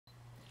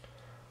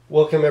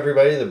Welcome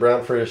everybody to the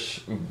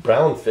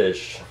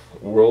BrownFish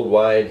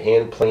Worldwide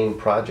Hand Plane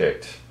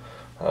Project,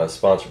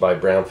 sponsored by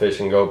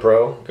BrownFish and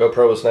GoPro.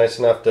 GoPro was nice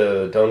enough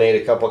to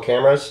donate a couple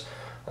cameras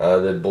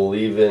that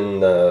believe in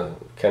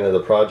kind of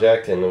the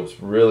project, and it was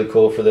really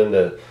cool for them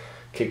to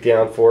kick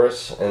down for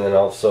us. And then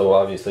also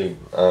obviously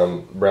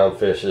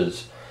BrownFish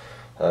has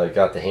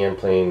got the hand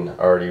plane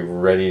already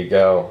ready to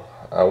go.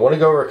 I want to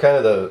go over kind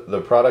of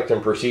the product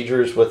and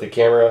procedures with the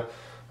camera.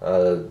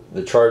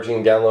 The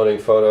charging, downloading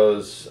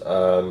photos,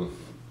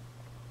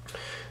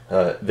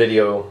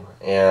 video,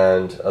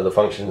 and the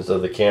functions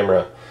of the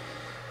camera.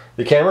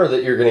 The camera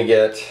that you're going to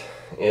get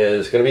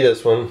is going to be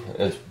this one.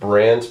 It's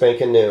brand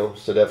spanking new,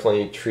 so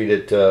definitely treat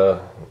it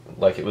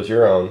like it was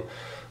your own.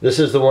 This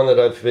is the one that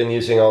I've been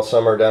using all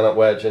summer down at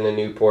Wedge and in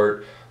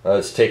Newport.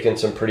 It's taken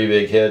some pretty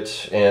big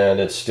hits, and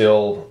it's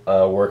still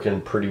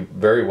working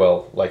very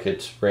well, like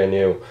it's brand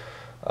new.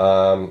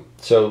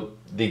 So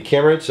the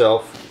camera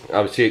itself,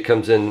 obviously it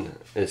comes in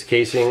its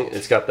casing.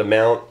 It's got the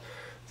mount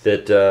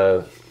that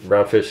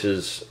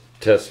BrownFish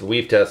has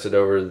we've tested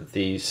over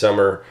the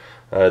summer.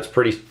 It's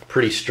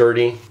pretty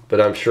sturdy, but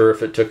I'm sure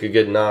if it took a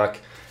good knock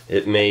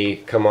it may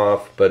come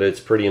off, but it's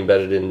pretty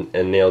embedded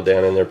and nailed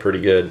down in there pretty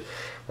good.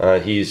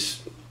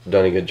 He's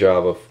done a good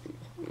job of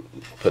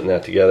putting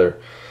that together.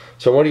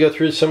 So I want to go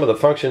through some of the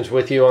functions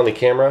with you on the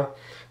camera.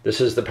 This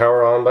is the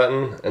power on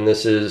button, and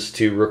this is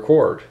to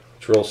record.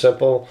 It's real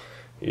simple.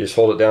 You just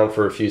hold it down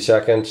for a few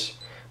seconds.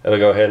 It'll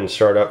go ahead and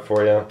start up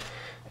for you.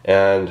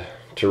 And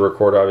to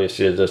record,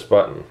 obviously, is this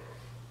button.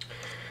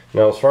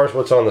 Now, as far as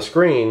what's on the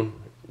screen,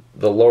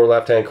 the lower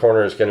left-hand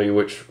corner is going to be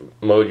which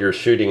mode you're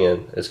shooting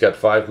in. It's got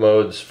 5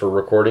 modes for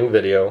recording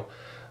video,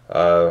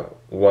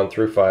 1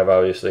 through 5,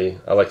 obviously.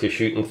 I like to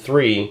shoot in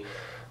 3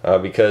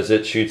 because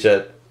it shoots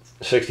at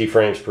 60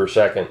 frames per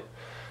second.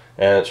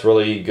 And it's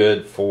really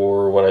good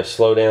for when I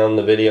slow down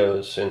the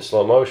videos in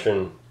slow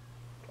motion.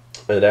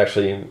 It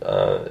actually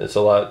it's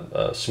a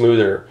lot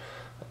smoother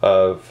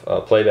of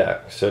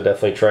playback, so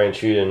definitely try and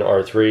shoot in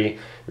R3.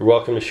 You're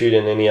welcome to shoot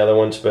in any other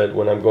ones, but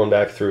when I'm going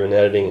back through and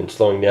editing and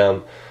slowing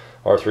down,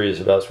 R3 is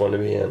the best one to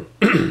be in.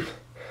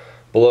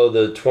 Below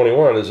the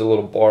 21 is a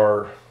little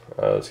bar.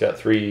 It's got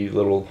 3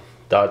 little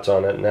dots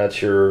on it, and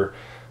that's your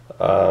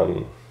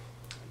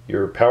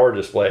power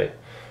display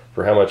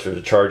for how much of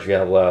the charge you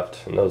have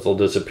left, and those will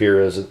disappear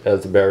as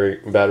the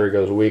battery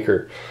goes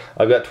weaker.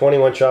 I've got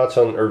 21 shots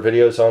or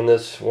videos on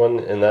this one,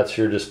 and that's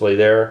your display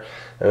there.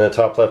 And the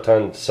top left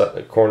hand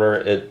corner,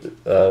 it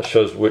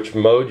shows which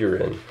mode you're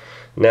in.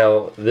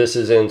 Now this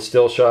is in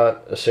still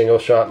shot, a single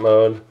shot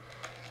mode.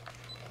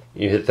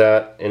 You hit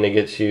that and it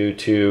gets you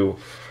to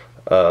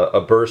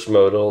a burst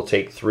mode. It'll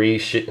take 3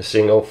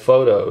 single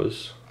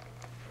photos,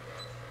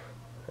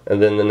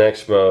 and then the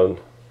next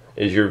mode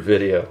is your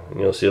video,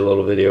 and you'll see a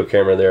little video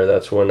camera there.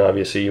 That's when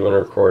obviously you want to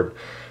record.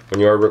 When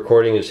you are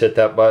recording, just hit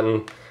that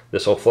button.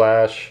 This will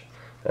flash,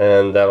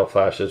 and that'll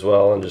flash as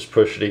well, and just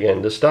push it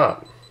again to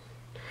stop.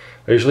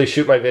 I usually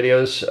shoot my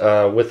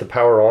videos with the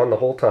power on the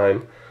whole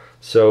time,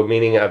 so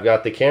meaning I've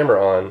got the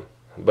camera on,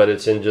 but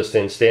it's just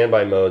in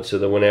standby mode, so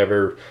that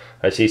whenever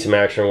I see some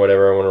action or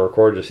whatever I want to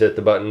record, just hit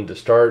the button to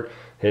start,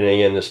 hit it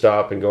again to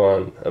stop, and go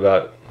on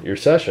about your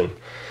session.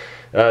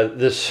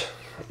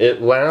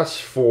 It lasts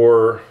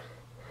for,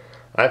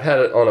 I've had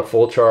it on a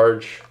full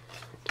charge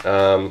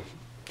 2.5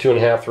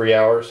 to 3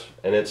 hours,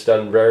 and it's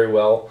done very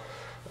well.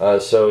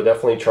 So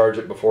definitely charge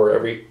it before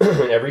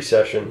every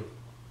session.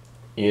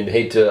 You'd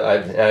hate to,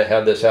 I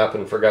had this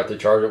happen, forgot to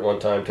charge it one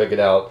time, took it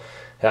out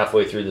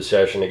halfway through the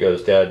session, it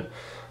goes dead.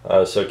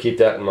 So keep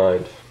that in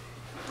mind.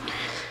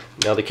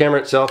 Now the camera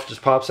itself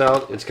just pops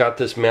out. It's got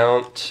this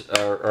mount,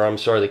 or I'm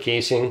sorry, the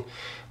casing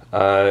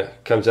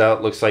comes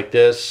out, looks like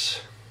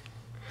this.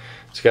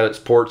 It's got its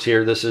ports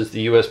here. This is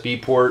the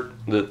USB port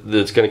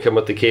that's going to come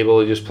with the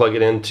cable. You just plug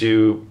it in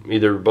to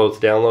either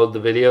both download the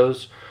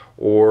videos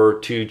or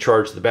to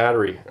charge the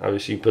battery.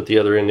 Obviously you put the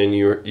other end in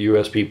your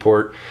USB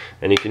port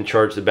and you can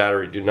charge the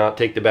battery. Do not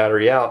take the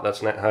battery out.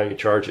 That's not how you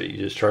charge it. You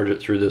just charge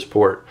it through this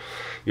port.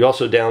 You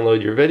also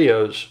download your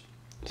videos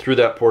through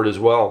that port as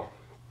well.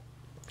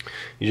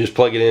 You just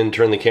plug it in,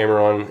 turn the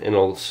camera on, and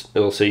it'll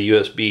say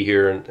USB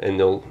here, and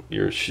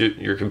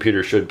your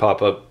computer should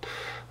pop up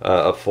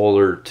a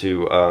folder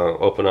to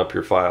open up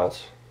your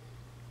files.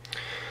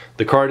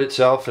 The card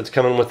itself, it's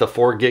coming with a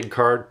 4 gig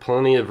card,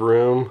 plenty of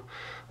room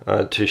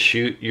to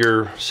shoot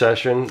your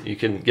session. You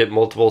can get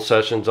multiple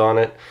sessions on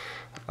it.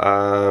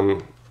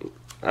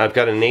 I've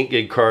got an 8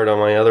 gig card on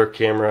my other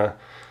camera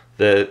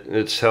that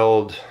it's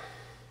held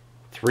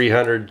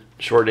 300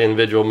 short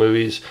individual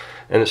movies,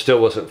 and it still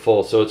wasn't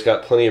full, so it's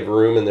got plenty of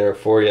room in there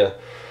for you.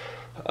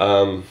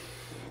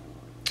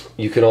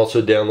 You can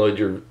also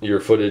download your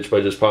footage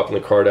by just popping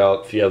the card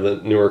out. If you have the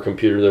newer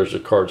computer, there's a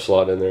card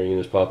slot in there. You can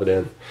just pop it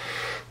in.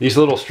 These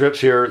little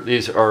strips here,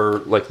 these are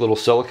like little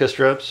silica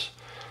strips.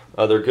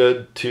 They're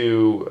good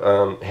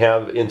to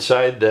have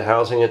inside the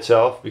housing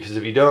itself, because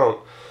if you don't,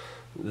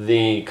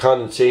 the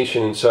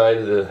condensation inside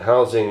of the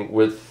housing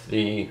with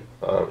the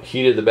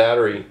heat of the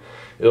battery,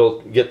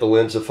 it'll get the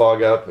lens to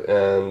fog up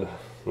and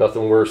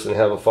nothing worse than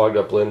have a fogged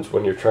up lens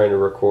when you're trying to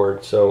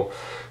record. So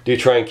do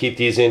try and keep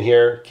these in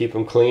here, keep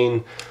them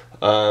clean,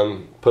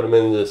 put them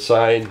in the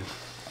side,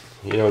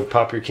 you know,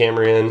 pop your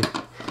camera in,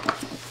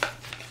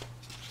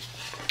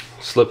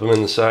 slip them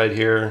in the side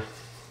here,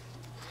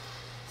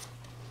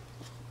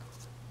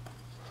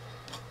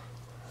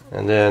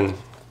 and then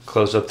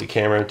close up the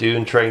camera. Do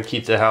and try and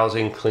keep the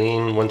housing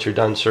clean once you're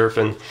done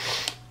surfing.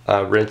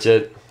 Rinse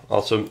it.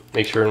 Also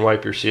make sure and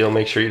wipe your seal.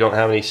 Make sure you don't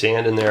have any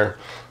sand in there.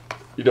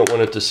 You don't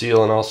want it to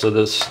seal. And also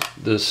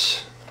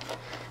this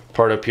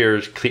part up here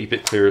is keep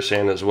it clear of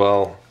sand as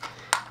well.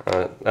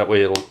 That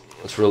way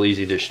it's real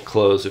easy to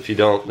close. If you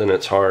don't, then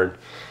it's hard.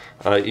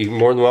 You're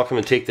more than welcome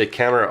to take the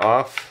camera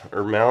off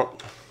or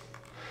mount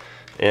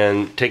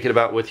and take it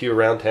about with you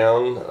around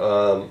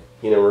town.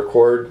 You know,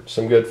 record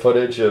some good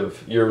footage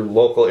of your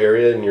local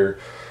area and your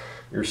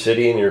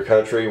city and your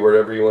country,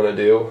 whatever you want to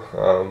do.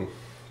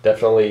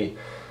 Definitely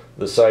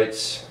the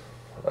sites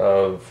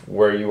of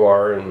where you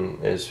are,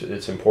 and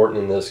it's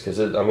important in this, because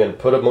I'm going to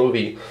put a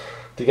movie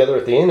together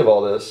at the end of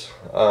all this.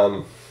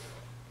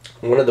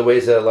 One of the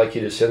ways that I'd like you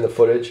to send the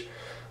footage,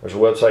 there's a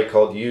website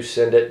called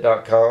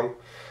yousendit.com.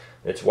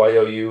 It's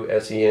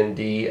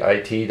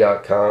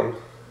yousendit.com.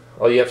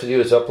 All you have to do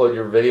is upload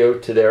your video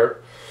to there,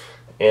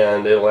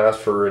 and it'll ask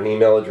for an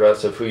email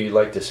address of who you'd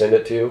like to send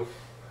it to.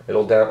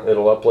 It'll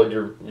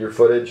upload your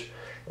footage,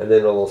 and then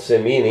it'll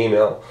send me an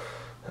email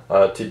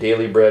to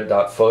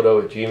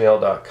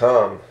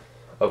dailybread.photo@gmail.com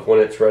of when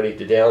it's ready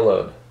to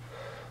download.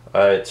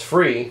 It's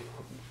free,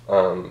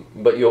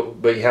 but you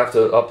have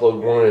to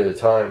upload one at a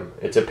time.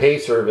 It's a pay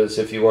service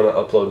if you want to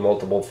upload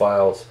multiple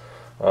files,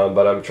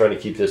 but I'm trying to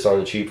keep this on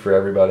the cheap for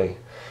everybody.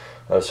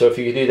 So if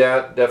you could do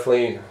that,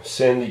 definitely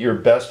send your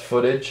best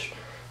footage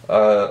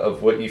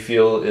of what you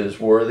feel is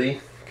worthy,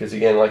 because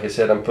again, like I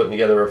said, I'm putting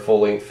together a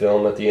full-length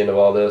film at the end of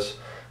all this.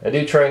 I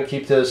do try and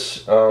keep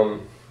this, a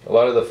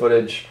lot of the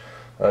footage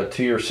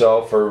to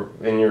yourself or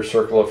in your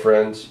circle of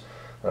friends.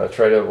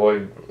 Try to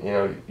avoid, you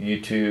know,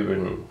 YouTube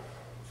and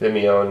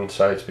Vimeo and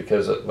sites,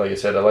 because like I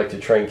said, I like to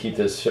try and keep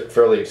this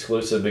fairly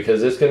exclusive,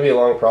 because it's going to be a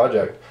long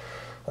project,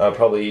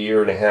 probably a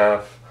year and a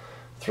half,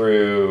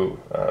 through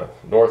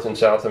North and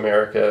South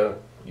America,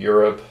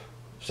 Europe,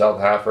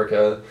 South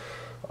Africa,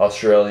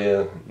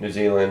 Australia, New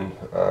Zealand,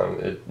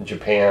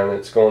 Japan.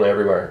 It's going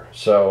everywhere.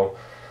 So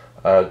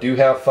do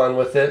have fun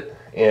with it,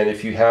 and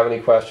if you have any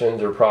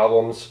questions or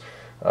problems,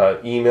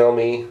 email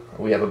me.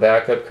 We have a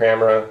backup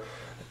camera,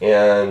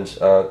 and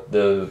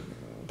the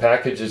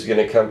package is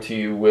going to come to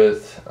you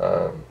with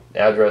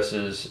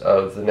addresses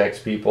of the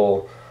next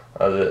people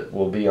that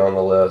will be on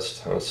the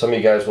list. Some of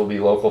you guys will be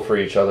local for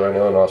each other. I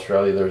know in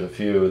Australia there's a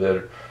few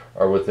that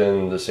are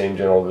within the same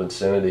general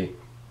vicinity.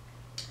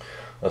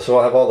 So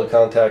I'll have all the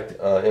contact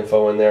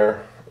info in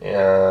there,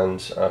 and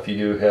if you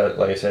do have,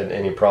 like I said,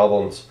 any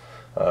problems,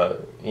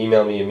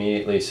 email me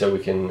immediately so we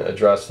can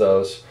address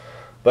those.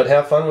 But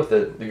have fun with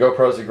it. The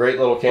GoPro is a great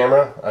little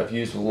camera. I've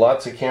used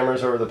lots of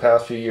cameras over the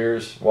past few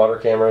years, water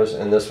cameras,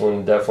 and this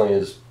one definitely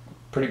is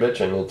pretty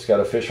bitchin'. It's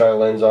got a fisheye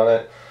lens on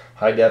it,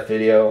 high def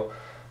video,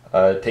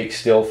 takes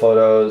still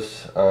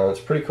photos. It's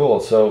pretty cool.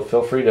 So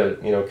feel free to,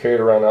 you know, carry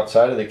it around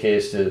outside of the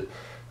case to,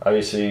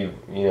 obviously,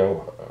 you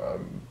know,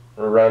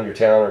 around your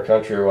town or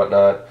country or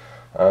whatnot.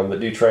 But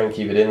do try and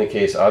keep it in the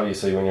case,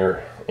 obviously, when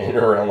you're in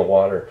or around the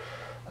water.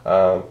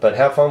 But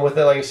have fun with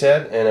it, like I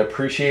said, and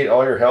appreciate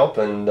all your help,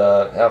 and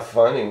have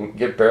fun and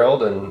get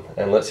barreled, and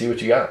let's see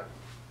what you got.